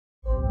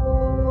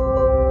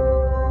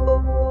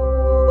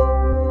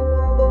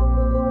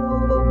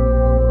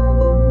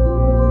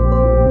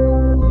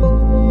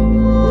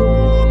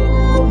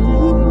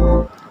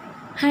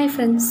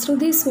Friends,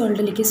 Shruthi's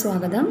വേൾഡിലേക്ക്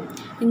സ്വാഗതം.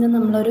 ഇന്ന്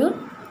നമ്മളൊരു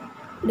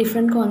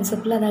ഡിഫറെൻറ്റ്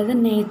കോൺസെപ്റ്റിൽ, അതായത്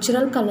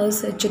നേച്ചുറൽ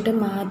കളേഴ്സ് വെച്ചിട്ട്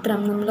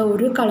മാത്രം, നമ്മൾ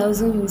ഒരു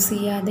കളേഴ്സും യൂസ്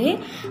ചെയ്യാതെ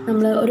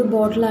നമ്മൾ ഒരു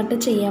ബോട്ടിൽ ആർട്ട്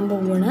ചെയ്യാൻ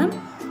പോവുകയാണ്.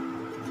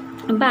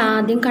 അപ്പോൾ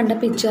ആദ്യം കണ്ട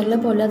പിക്ചറിൽ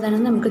പോലെ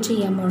തന്നെ നമുക്ക്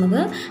ചെയ്യാൻ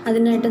പോകുന്നത്.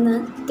 അതിനായിട്ട്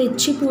ഞാൻ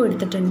തെച്ചിപ്പൂ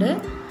എടുത്തിട്ടുണ്ട്.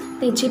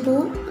 തെച്ചിപ്പൂ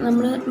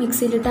നമ്മൾ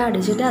മിക്സിയിലിട്ട്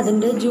അടിച്ചിട്ട്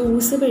അതിൻ്റെ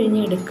ജ്യൂസ്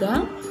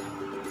പിഴിഞ്ഞെടുക്കുക.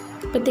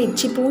 ഇപ്പോൾ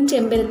തെച്ചിപ്പൂവും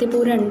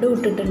ചെമ്പരത്തിപ്പൂവും രണ്ടും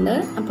ഇട്ടിട്ടുണ്ട്.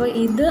 അപ്പോൾ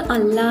ഇത്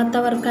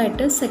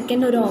അല്ലാത്തവർക്കായിട്ട്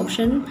സെക്കൻഡ് ഒരു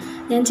ഓപ്ഷൻ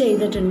ഞാൻ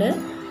ചെയ്തിട്ടുണ്ട്.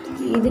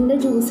 ഇതിൻ്റെ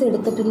ജ്യൂസ്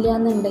എടുത്തിട്ടില്ല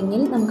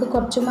എന്നുണ്ടെങ്കിൽ നമുക്ക്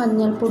കുറച്ച്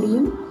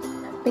മഞ്ഞൾപ്പൊടിയും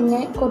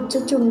പിന്നെ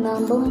കുറച്ച്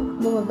ചുണ്ണാമ്പും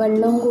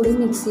വെള്ളവും കൂടി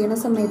മിക്സ് ചെയ്യുന്ന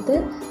സമയത്ത്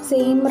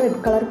സെയിം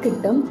റെഡ് കളർ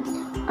കിട്ടും.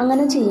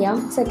 അങ്ങനെ ചെയ്യാം,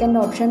 സെക്കൻഡ്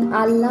ഓപ്ഷൻ.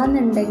 അല്ല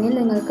എന്നുണ്ടെങ്കിൽ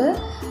നിങ്ങൾക്ക്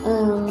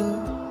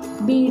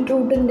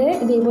ബീട്രൂട്ടിൻ്റെ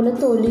ഇതേപോലെ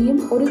തൊലിയും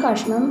ഒരു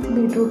കഷ്ണം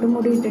ബീട്രൂട്ടും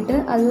കൂടി ഇട്ടിട്ട്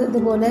അത്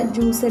ഇതുപോലെ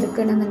ജ്യൂസ്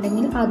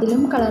എടുക്കണമെന്നുണ്ടെങ്കിൽ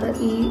അതിലും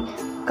ഈ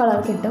കളർ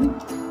കിട്ടും.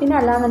 പിന്നെ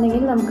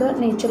അല്ലാന്നുണ്ടെങ്കിൽ നമുക്ക്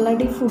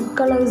നേച്ചുറലായിട്ട് ഈ ഫുഡ്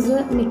കളേഴ്സ്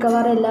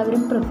മിക്കവാറും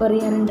എല്ലാവരും പ്രിഫർ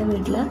ചെയ്യാറുണ്ട്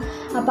വീട്ടിൽ.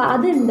 അപ്പോൾ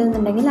അത്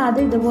ഉണ്ടെന്നുണ്ടെങ്കിൽ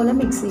അത് ഇതുപോലെ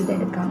മിക്സ്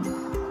ചെയ്തെടുക്കാം.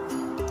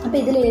 അപ്പോൾ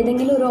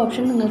ഇതിലേതെങ്കിലും ഒരു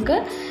ഓപ്ഷൻ നിങ്ങൾക്ക്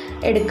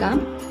എടുക്കാം.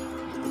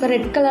 ഇപ്പോൾ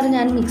റെഡ് കളർ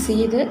ഞാൻ മിക്സ്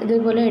ചെയ്ത്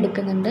ഇതുപോലെ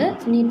എടുക്കുന്നുണ്ട്.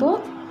 ഇനിയിപ്പോൾ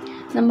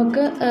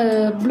നമുക്ക്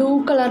ബ്ലൂ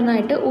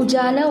കളറിനായിട്ട്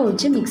ഉജാല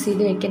ഒഴിച്ച് മിക്സ്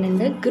ചെയ്ത്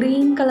വെക്കുന്നുണ്ട്.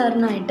 ഗ്രീൻ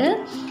കളറിനായിട്ട്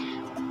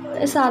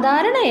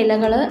സാധാരണ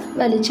ഇലകൾ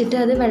വലിച്ചിട്ട്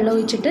അത് വെള്ളം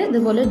ഒഴിച്ചിട്ട്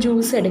ഇതുപോലെ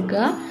ജ്യൂസ്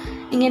എടുക്കുക.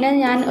 ഇങ്ങനെ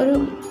ഞാൻ ഒരു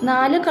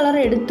 4 കളർ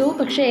എടുത്തു.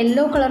 പക്ഷേ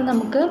യെല്ലോ കളർ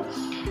നമുക്ക്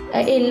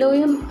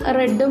യെല്ലോയും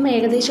റെഡും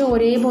ഏകദേശം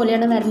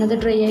ഒരേപോലെയാണ് വരുന്നത്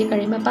ഡ്രൈ ആയി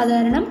കഴിയുമ്പോൾ. അപ്പോൾ അത്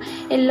കാരണം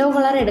യെല്ലോ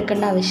കളർ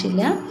എടുക്കേണ്ട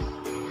ആവശ്യമില്ല.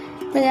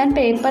 അപ്പോൾ ഞാൻ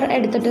പേപ്പർ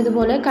എടുത്തിട്ട്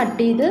ഇതുപോലെ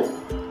കട്ട് ചെയ്ത്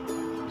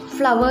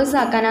ഫ്ലവേഴ്സ്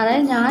ആക്കാൻ,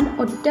 അതായത് ഞാൻ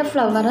ഒറ്റ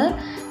ഫ്ലവർ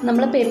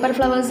നമ്മൾ പേപ്പർ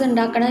ഫ്ലവേഴ്സ്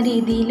ഉണ്ടാക്കുന്ന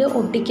രീതിയിൽ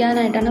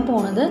ഒട്ടിക്കാനായിട്ടാണ്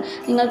പോണത്.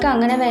 നിങ്ങൾക്ക്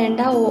അങ്ങനെ വേണ്ട,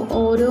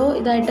 ഓരോ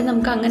ഇതായിട്ട്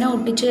നമുക്ക് അങ്ങനെ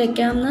ഒട്ടിച്ച്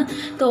വെക്കാമെന്ന്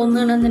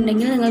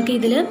തോന്നുകയാണെന്നുണ്ടെങ്കിൽ നിങ്ങൾക്ക്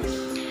ഇതിൽ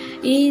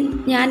ഈ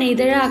ഞാൻ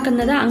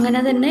ഇതഴാക്കുന്നത് അങ്ങനെ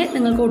തന്നെ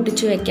നിങ്ങൾക്ക്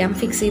ഒട്ടിച്ച് വെക്കാം,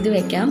 ഫിക്സ് ചെയ്ത്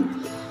വെക്കാം.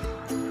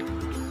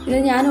 ഇത്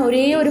ഞാൻ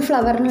ഒരേ ഒരു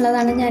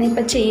ഫ്ലവറിനുള്ളതാണ്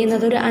ഞാനിപ്പോൾ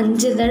ചെയ്യുന്നത്. ഒരു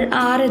 5 ഇതൾ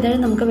 6 ഇതൾ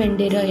നമുക്ക്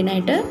വേണ്ടി വരും.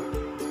 അതിനായിട്ട്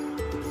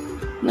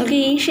നിങ്ങൾക്ക്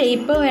ഈ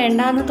ഷേപ്പ്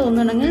വേണ്ടാന്ന്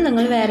തോന്നുകയാണെങ്കിൽ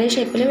നിങ്ങൾ വേറെ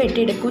ഷേപ്പിൽ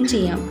വെട്ടിയെടുക്കുകയും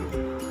ചെയ്യാം.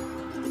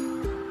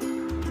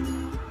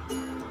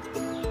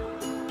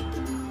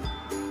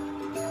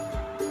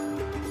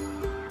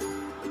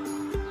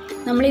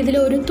 നമ്മളിതിൽ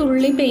ഒരു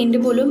തുള്ളി പെയിൻറ്റ്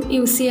പോലും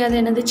യൂസ്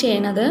ചെയ്യാതെയാണ് ഇത്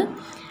ചെയ്യണത്.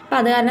 അപ്പോൾ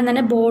അത് കാരണം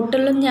തന്നെ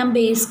ബോട്ടിലും ഞാൻ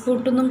ബേസ്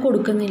കോട്ടൊന്നും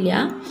കൊടുക്കുന്നില്ല.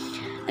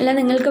 അല്ല,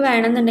 നിങ്ങൾക്ക്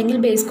വേണമെന്നുണ്ടെങ്കിൽ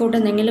ബേസ് കോട്ട്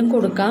എന്തെങ്കിലും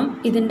കൊടുക്കാം.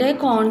 ഇതിൻ്റെ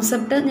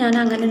കോൺസെപ്റ്റ് ഞാൻ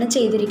അങ്ങനെയാണ്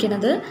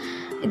ചെയ്തിരിക്കുന്നത്.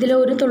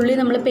 ഇതിലൊരു തുള്ളി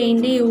നമ്മൾ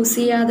പെയിൻറ്റ് യൂസ്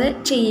ചെയ്യാതെ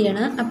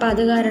ചെയ്യണം. അപ്പോൾ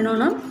അത്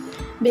കാരണമാണ്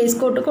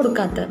ബേസ് കോട്ട്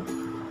കൊടുക്കാത്തത്.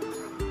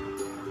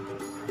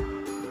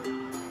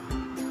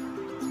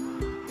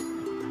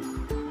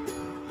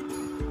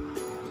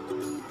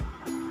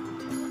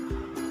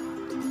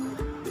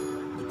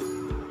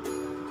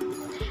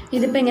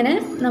 ഇതിപ്പോൾ ഇങ്ങനെ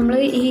നമ്മൾ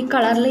ഈ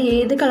കളറിൽ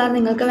ഏത് കളർ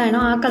നിങ്ങൾക്ക് വേണോ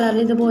ആ കളറിൽ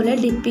ഇതുപോലെ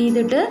ഡിപ്പ്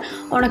ചെയ്തിട്ട്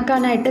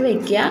ഉണക്കാനായിട്ട്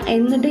വെക്കുക.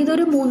 എന്നിട്ട്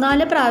ഇതൊരു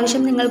 3-4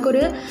 പ്രാവശ്യം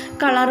നിങ്ങൾക്കൊരു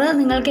കളറ്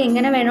നിങ്ങൾക്ക്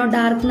എങ്ങനെ വേണോ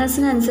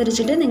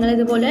ഡാർക്ക്നെസ്സിനനുസരിച്ചിട്ട്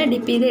നിങ്ങളിതുപോലെ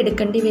ഡിപ്പ് ചെയ്ത്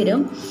എടുക്കേണ്ടി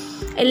വരും.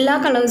 എല്ലാ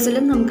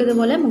കളേഴ്സിലും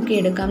നമുക്കിതുപോലെ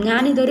മുക്കിയെടുക്കാം.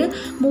 ഞാനിതൊരു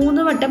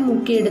 3 വട്ടം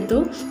മുക്കിയെടുത്തു.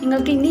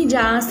 നിങ്ങൾക്ക് ഇനി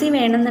ജാസ്തി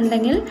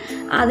വേണമെന്നുണ്ടെങ്കിൽ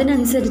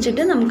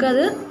അതിനനുസരിച്ചിട്ട്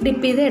നമുക്കത്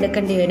ഡിപ്പ് ചെയ്ത്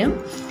എടുക്കേണ്ടി വരും.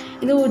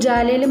 ഇത്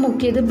ഉജാലയിൽ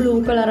മുക്കിയത് ബ്ലൂ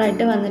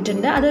കളറായിട്ട്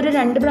വന്നിട്ടുണ്ട്. അതൊരു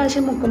 2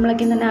 പ്രാവശ്യം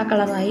മുക്കുമ്പോഴേക്കും തന്നെ ആ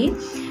കളറായി.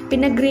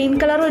 പിന്നെ ഗ്രീൻ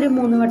കളർ ഒരു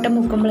 3 വട്ടം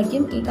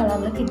മുക്കുമ്പോഴേക്കും ഈ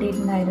കളറിൽ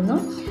കിട്ടിയിട്ടുണ്ടായിരുന്നു.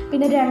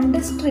 പിന്നെ 2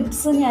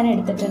 സ്ട്രിപ്സ് ഞാൻ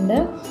എടുത്തിട്ടുണ്ട്.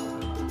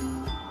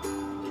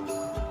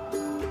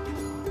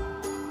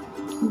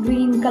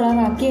 ഗ്രീൻ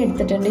കളറാക്കി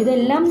എടുത്തിട്ടുണ്ട്.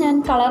 ഇതെല്ലാം ഞാൻ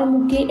കളർ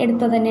മുക്കി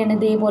എടുത്തത് തന്നെയാണ്.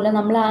 ഇതേപോലെ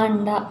നമ്മൾ ആ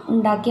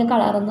ഉണ്ടാക്കിയ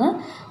കളറിൽ നിന്ന്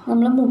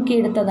നമ്മൾ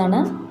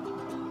മുക്കിയെടുത്തതാണ്.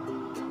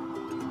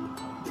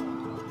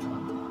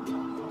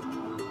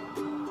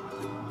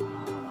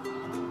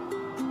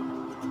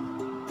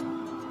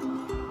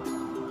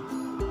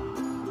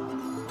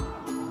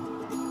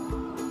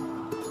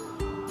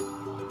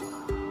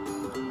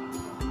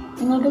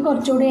 നിങ്ങൾക്ക്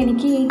കുറച്ചുകൂടി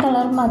എനിക്ക് ഈ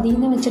കളർ മതി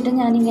എന്ന് വെച്ചിട്ട്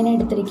ഞാനിങ്ങനെ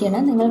എടുത്തിരിക്കുകയാണ്.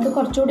 നിങ്ങൾക്ക്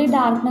കുറച്ചുകൂടി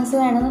ഡാർക്ക്നെസ്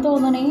വേണമെന്ന്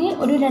തോന്നണമെങ്കിൽ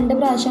ഒരു 2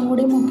 പ്രാവശ്യം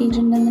കൂടി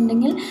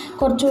മുക്കിയിട്ടുണ്ടെന്നുണ്ടെങ്കിൽ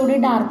കുറച്ചുകൂടി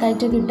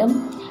ഡാർക്കായിട്ട് കിട്ടും.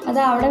 അത്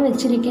അവിടെ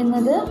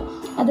വെച്ചിരിക്കുന്നത്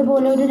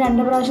അതുപോലെ ഒരു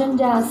 2 പ്രാവശ്യം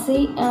ജാസ്തി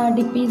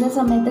ഡിപ്പ് ചെയ്ത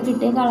സമയത്ത്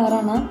കിട്ടിയ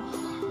കളറാണ്.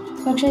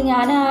 പക്ഷേ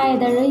ഞാൻ ആ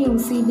ഇതഴ്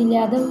യൂസ് ചെയ്തില്ല,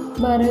 അത്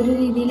വേറൊരു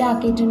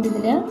രീതിയിലാക്കിയിട്ടുണ്ട്.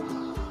 ഇതിൽ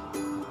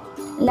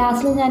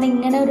ലാസ്റ്റിൽ ഞാൻ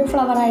ഇങ്ങനെ ഒരു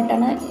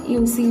ഫ്ലവറായിട്ടാണ്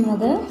യൂസ്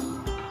ചെയ്യുന്നത്.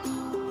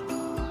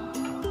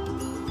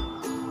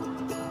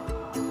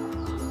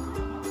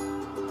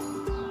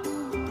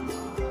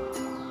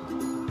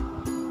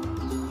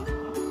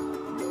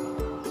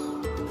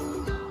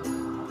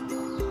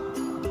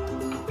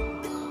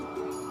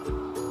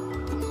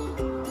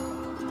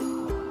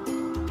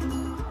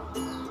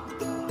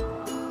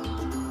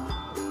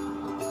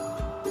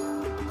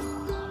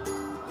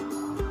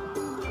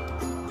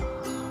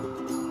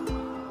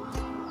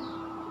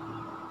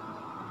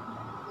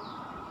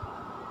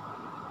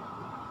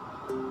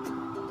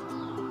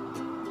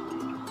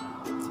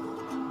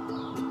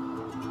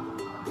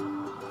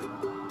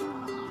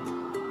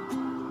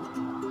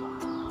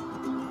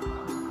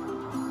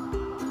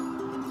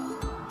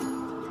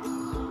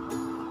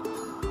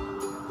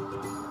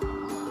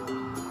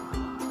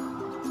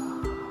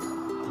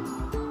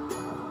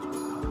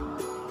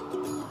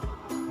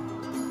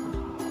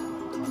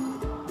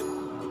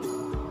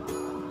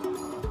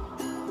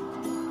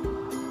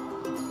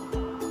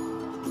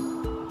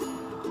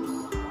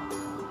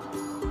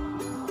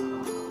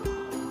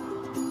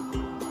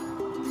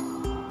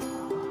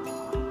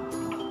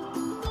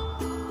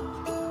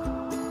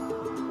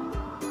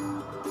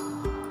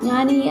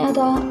 ഞാൻ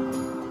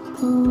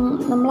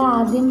നമ്മൾ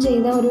ആദ്യം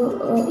ചെയ്ത ഒരു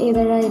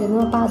ഇതഴായിരുന്നു.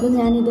 അപ്പോൾ അത്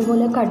ഞാൻ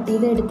ഇതുപോലെ കട്ട്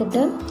ചെയ്ത്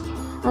എടുത്തിട്ട്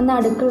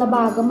നടുക്കുള്ള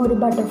ഭാഗം ഒരു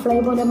ബട്ടർഫ്ലൈ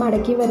പോലെ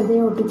മടക്കി വെറുതെ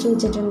ഒട്ടിച്ച്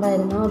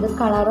വെച്ചിട്ടുണ്ടായിരുന്നു. അത്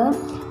കളറ്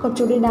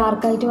കുറച്ചുകൂടി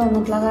ഡാർക്കായിട്ട്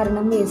വന്നിട്ടുള്ള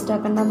കാരണം വേസ്റ്റ്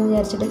ആക്കണ്ടെന്ന്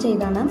വിചാരിച്ചിട്ട്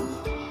ചെയ്താണ്.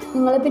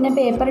 നിങ്ങൾ പിന്നെ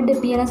പേപ്പർ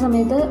ഡിപ്പ് ചെയ്യുന്ന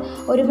സമയത്ത്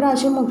ഒരു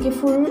പ്രാവശ്യം മുക്കി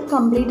ഫുൾ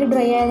കംപ്ലീറ്റ്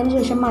ഡ്രൈ ആയതിനു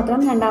ശേഷം മാത്രം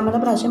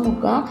രണ്ടാമത്തെ പ്രാവശ്യം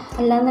മുക്കുക.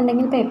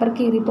 അല്ലാന്നുണ്ടെങ്കിൽ പേപ്പർ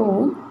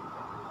കീറിപ്പോവും.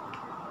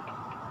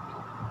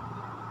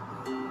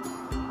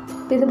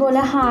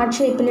 ഇതുപോലെ ഹാർട്ട്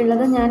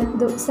ഷേപ്പിലുള്ളത് ഞാൻ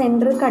ഇത്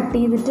സെൻറ്റർ കട്ട്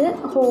ചെയ്തിട്ട്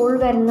ഹോൾ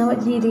വരുന്ന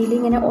രീതിയിൽ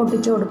ഇങ്ങനെ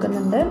ഒട്ടിച്ചു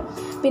കൊടുക്കുന്നുണ്ട്.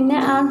 പിന്നെ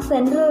ആ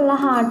സെൻറ്ററിലുള്ള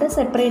ഹാർട്ട്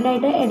സെപ്പറേറ്റ്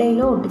ആയിട്ട് ഇടയിൽ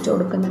ഒട്ടിച്ചു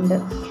കൊടുക്കുന്നുണ്ട്.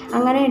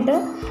 അങ്ങനെയായിട്ട്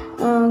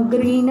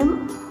ഗ്രീനും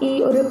ഈ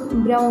ഒരു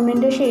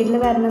ബ്രൗണിൻ്റെ ഷെയ്ഡിൽ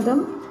വരുന്നതും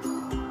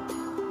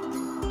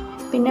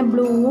പിന്നെ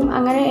ബ്ലൂവും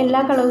അങ്ങനെ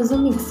എല്ലാ കളേഴ്സും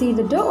മിക്സ്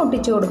ചെയ്തിട്ട്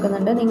ഒട്ടിച്ചു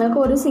കൊടുക്കുന്നുണ്ട്. നിങ്ങൾക്ക്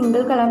ഒരു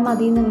സിംഗിൾ കളർ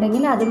മതി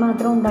എന്നുണ്ടെങ്കിൽ അത്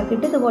മാത്രം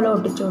ഉണ്ടാക്കിയിട്ട് ഇതുപോലെ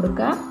ഒട്ടിച്ചു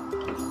കൊടുക്കുക.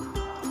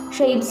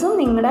 ഷെയ്ഡ്സും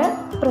നിങ്ങളുടെ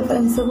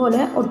പ്രിഫറൻസ്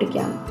പോലെ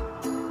ഒട്ടിക്കാം.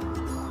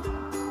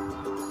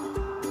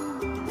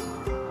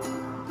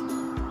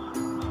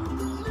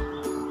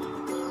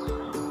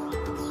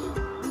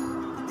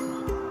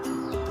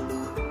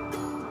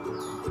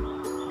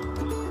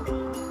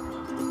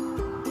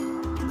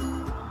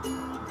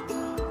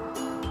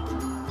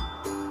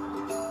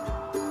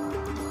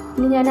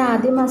 ഇനി ഞാൻ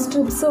ആദ്യം ആ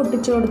സ്ട്രിപ്സ്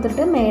ഒട്ടിച്ച്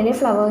കൊടുത്തിട്ട് മേലെ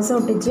ഫ്ലവേഴ്സ്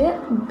ഒട്ടിച്ച്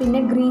പിന്നെ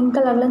ഗ്രീൻ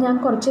കളറിൽ ഞാൻ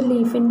കുറച്ച്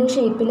ലീഫിൻ്റെ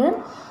ഷേപ്പിൽ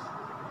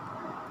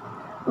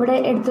ഇവിടെ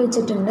എടുത്തു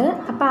വെച്ചിട്ടുണ്ട്.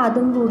 അപ്പോൾ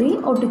അതും കൂടി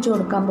ഒട്ടിച്ചു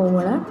കൊടുക്കാൻ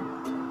പോവുകയാണ്.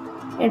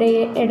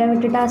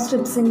 ഇടവിട്ടിട്ട് ആ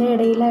സ്ട്രിപ്സിൻ്റെ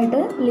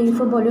ഇടയിലായിട്ട്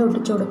ലീഫ് പോലെ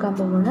ഒട്ടിച്ചു കൊടുക്കാൻ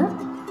പോവുകയാണ്.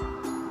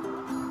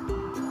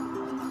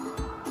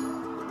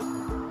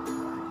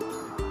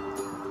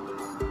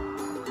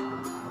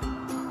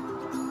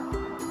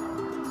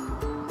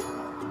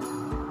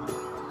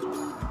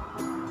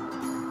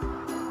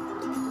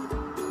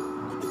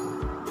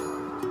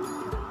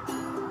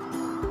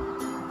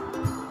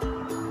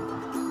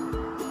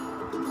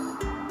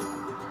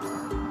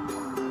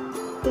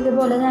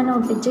 ഇതുപോലെ ഞാൻ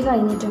ഒട്ടിച്ച്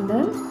കഴിഞ്ഞിട്ടുണ്ട്.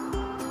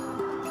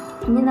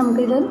 ഇനി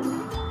നമുക്കിത്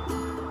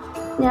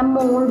ഞാൻ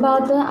മോൾ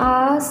ഭാഗത്ത് ആ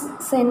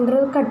സെൻറ്റർ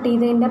കട്ട്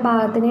ചെയ്തതിൻ്റെ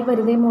ഭാഗത്തിനെ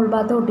വെറുതെ മോൾ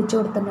ഭാഗത്ത് ഒട്ടിച്ച്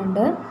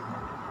കൊടുത്തിട്ടുണ്ട്.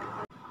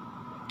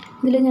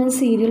 ഇതിൽ ഞാൻ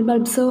സീരിയൽ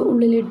ബൾബ്സ്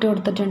ഉള്ളിലിട്ട്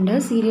കൊടുത്തിട്ടുണ്ട്.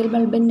 സീരിയൽ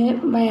ബൾബിൻ്റെ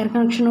വയർ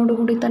കണക്ഷനോട്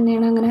കൂടി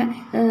തന്നെയാണ് അങ്ങനെ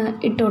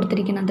ഇട്ട്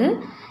കൊടുത്തിരിക്കുന്നത്.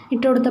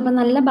 ഇട്ട് കൊടുത്തപ്പോൾ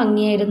നല്ല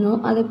ഭംഗിയായിരുന്നു.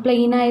 അത്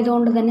പ്ലെയിൻ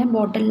ആയതുകൊണ്ട് തന്നെ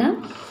ബോട്ടിലിൽ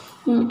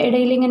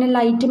ഇടയിൽ ഇങ്ങനെ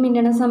ലൈറ്റ്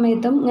മിന്നണ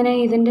സമയത്തും ഇങ്ങനെ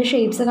ഇതിൻ്റെ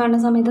ഷേപ്സ്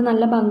കാണുന്ന സമയത്ത്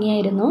നല്ല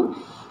ഭംഗിയായിരുന്നു.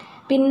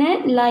 പിന്നെ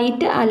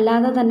ലൈറ്റ്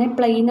അല്ലാതെ തന്നെ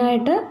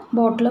പ്ലെയിനായിട്ട്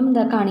ബോട്ടിലും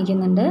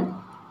കാണിക്കുന്നുണ്ട്.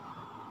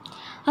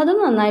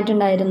 അതും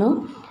നന്നായിട്ടുണ്ടായിരുന്നു.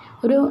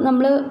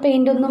 നമ്മൾ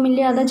പെയിൻ്റൊന്നും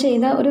ഇല്ലാതെ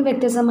ചെയ്ത ഒരു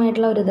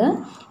വ്യത്യസ്തമായിട്ടുള്ള ഒരിത്.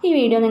 ഈ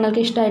വീഡിയോ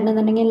നിങ്ങൾക്ക്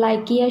ഇഷ്ടമായിട്ടുണ്ടെന്നുണ്ടെങ്കിൽ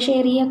ലൈക്ക് ചെയ്യുക,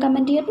 ഷെയർ ചെയ്യുക,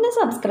 കമൻറ്റ് ചെയ്യുക, പിന്നെ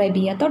സബ്സ്ക്രൈബ്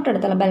ചെയ്യുക.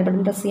 തൊട്ടടുത്തുള്ള ബെൽ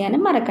ബട്ടൺ പ്രസ്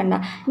ചെയ്യാനും മറക്കണ്ട.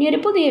 ഇനി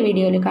ഒരു പുതിയ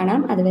വീഡിയോയിൽ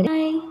കാണാം. അതുവരെ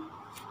ബൈ.